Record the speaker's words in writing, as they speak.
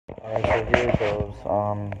Alright, so here it goes.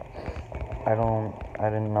 I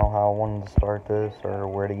didn't know how I wanted to start this or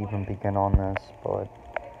where to even begin on this, but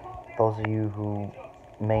those of you who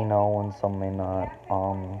may know and some may not,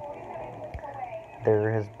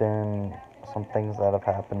 there has been some things that have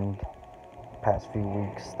happened the past few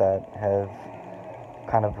weeks that have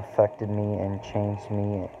kind of affected me and changed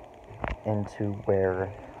me into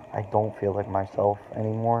where I don't feel like myself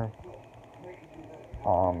anymore.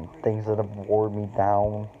 Things that have wore me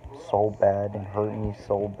down so bad and hurt me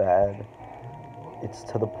so bad. It's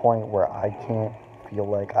to the point where I can't feel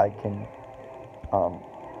like I can um,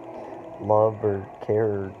 love or care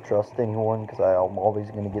or trust anyone because I'm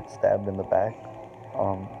always going to get stabbed in the back.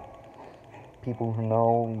 Um, People who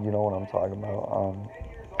know, you know what I'm talking about.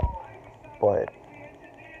 But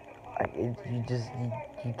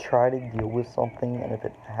you try to deal with something, and if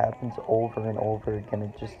it happens over and over again,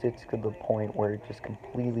 it just gets to the point where it just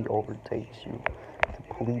completely overtakes you,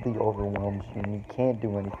 completely overwhelms you, and you can't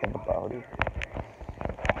do anything about it.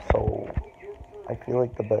 So I feel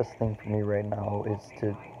like the best thing for me right now is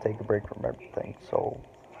to take a break from everything. So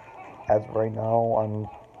as of right now, I'm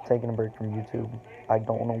taking a break from YouTube. I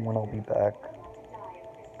don't know when I'll be back,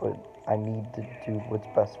 but I need to do what's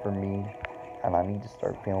best for me, and I need to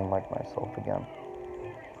start feeling like myself again.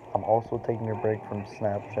 I'm also taking a break from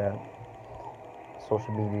Snapchat,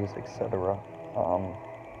 social medias, etc. Um,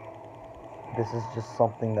 this is just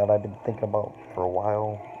something that I've been thinking about for a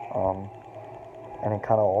while, and it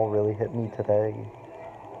kind of all really hit me today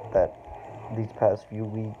that these past few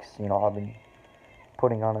weeks, I've been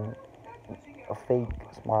putting on a fake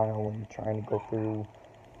smile and trying to go through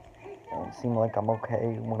and seem like I'm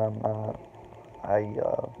okay when I'm not.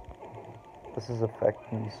 This is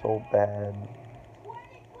affecting me so bad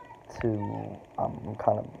I'm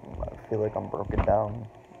kind of, I feel like I'm broken down.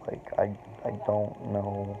 Like, I don't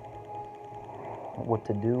know what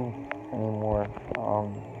to do anymore.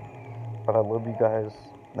 But I love you guys.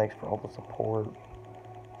 Thanks for all the support.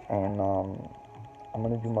 And, I'm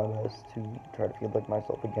gonna do my best to try to feel like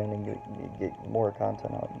myself again and get more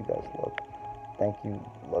content out you guys love. Thank you.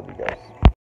 Love you guys.